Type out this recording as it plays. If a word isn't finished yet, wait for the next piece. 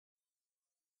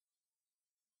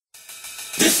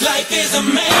This life is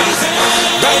amazing.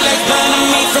 Bright lights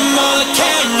blinding me from all the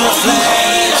camera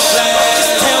flash.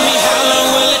 Just tell me how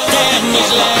long will it damage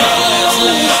last?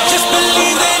 Just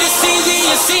believe that it's easy.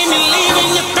 You see me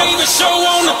leaving your favorite show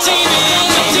on the TV.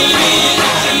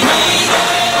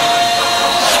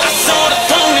 I saw the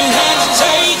phone and had to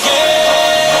take it.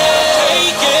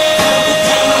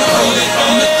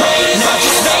 Now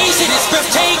just face it, it's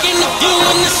breathtaking. The view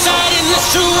on the side and the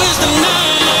true is the night.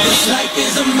 This life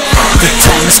is amazing. The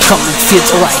time has come, it feels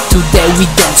alright. Today we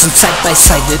dancing side by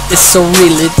side. It is so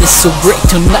real, it is so great.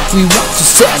 Tonight we want to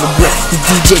celebrate. The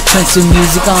DJ turns the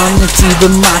music on, it's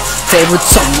even my favorite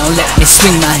song. Now let me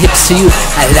swing my hips to you.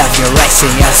 I love your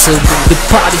rising, yeah, so good. The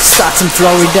party starts in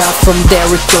Florida, from there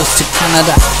it goes to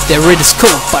Canada. There it is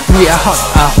cold, but we are hot.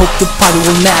 I hope the party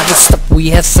will never stop. We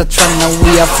have such fun, now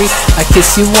we are free. I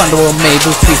kiss you wonder, or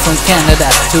maybe free from Canada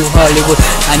to Hollywood.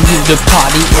 I knew the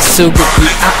party is so good.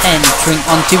 We are entering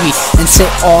on TV and say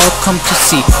all come to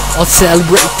see, all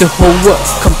celebrate the whole world,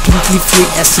 completely free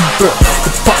as a bird.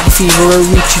 The party fever will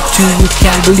reach you too, you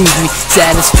can't believe me.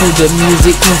 That is true, the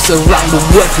music moves around the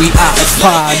world. We are a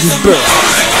party bird.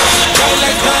 Bright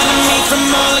lights blinding me from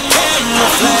all the camera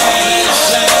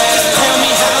flash. Just tell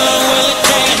me how long will it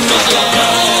damage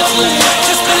last?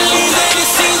 Just believe that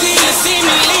it's easy. You see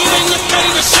me leaving your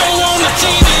favorite show on the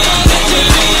TV.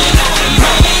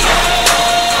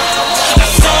 I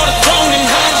saw the phone and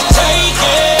had to take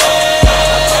it.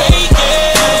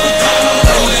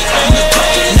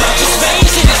 Now just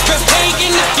face it, it's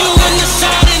breathtaking. The view on the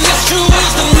side and the true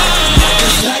is the night.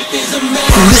 This life is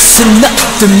amazing. Listen up,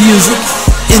 the music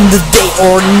in the day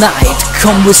or night.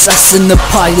 Come with us in the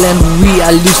party land, we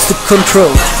are lose the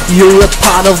control. You're a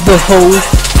part of the whole,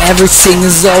 everything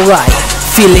is alright.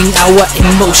 Feeling our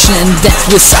emotion and dance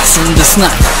with us in this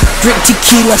night. Drink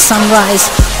tequila sunrise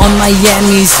on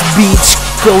Miami's beach.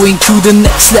 Going to the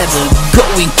next level,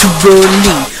 going to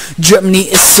Berlin. Germany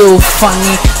is so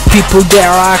funny, people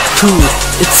there are cool.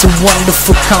 It's a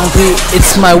wonderful country,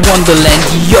 it's my wonderland.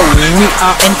 Yo, we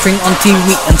are entering on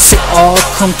TV and say all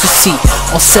come to see,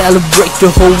 all celebrate the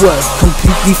whole world,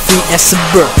 completely free as a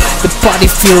bird. The party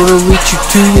feel will reach you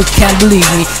too, you can't believe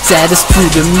me. That is true,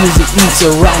 the music moves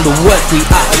around the world. We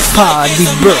are a party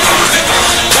bird.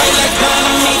 Bright lights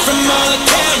blinding me from all the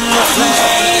camera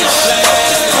flash.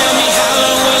 Just tell me how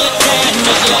long will it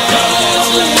damage last?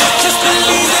 Just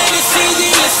believe that it's easy.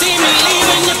 You see me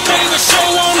leaving your favorite show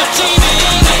on the TV.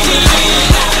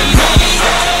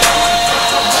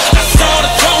 I saw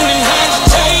the phone and had to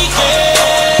take it.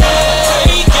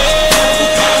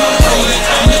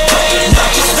 Now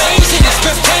just face it, it's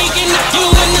breathtaking. The view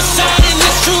on the side and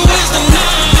the true is the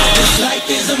night. This life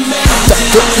is amazing.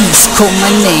 Dr. East, call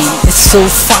my name. It's so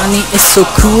funny, it's so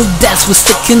cool. Dance with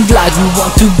stick and glide, we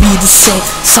want to be the same.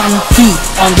 Sun heat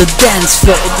on the dance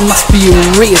floor, it must be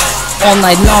real. All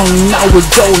night long, now we're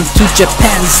going to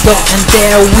Japan's door, and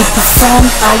there we perform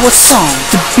our song.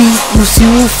 The beat moves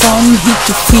you from heat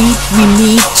to feet. We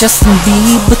need Justin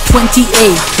Bieber 28.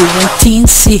 When teens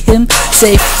see him,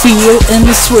 say feel in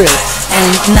the thrill.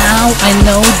 And now I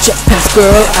know Japan's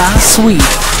girls are sweet.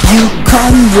 You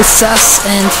come with us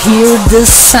and hear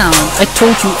this sound. I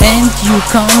told you and you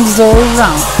comes all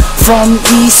around. From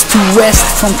east to west,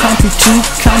 from country to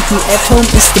country, at home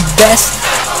is the best.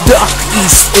 Dark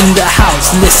East in the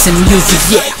house, listen music,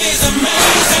 yeah. This life is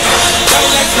amazing. Bright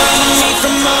lights blinding me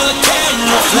from all the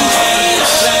camera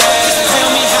flash.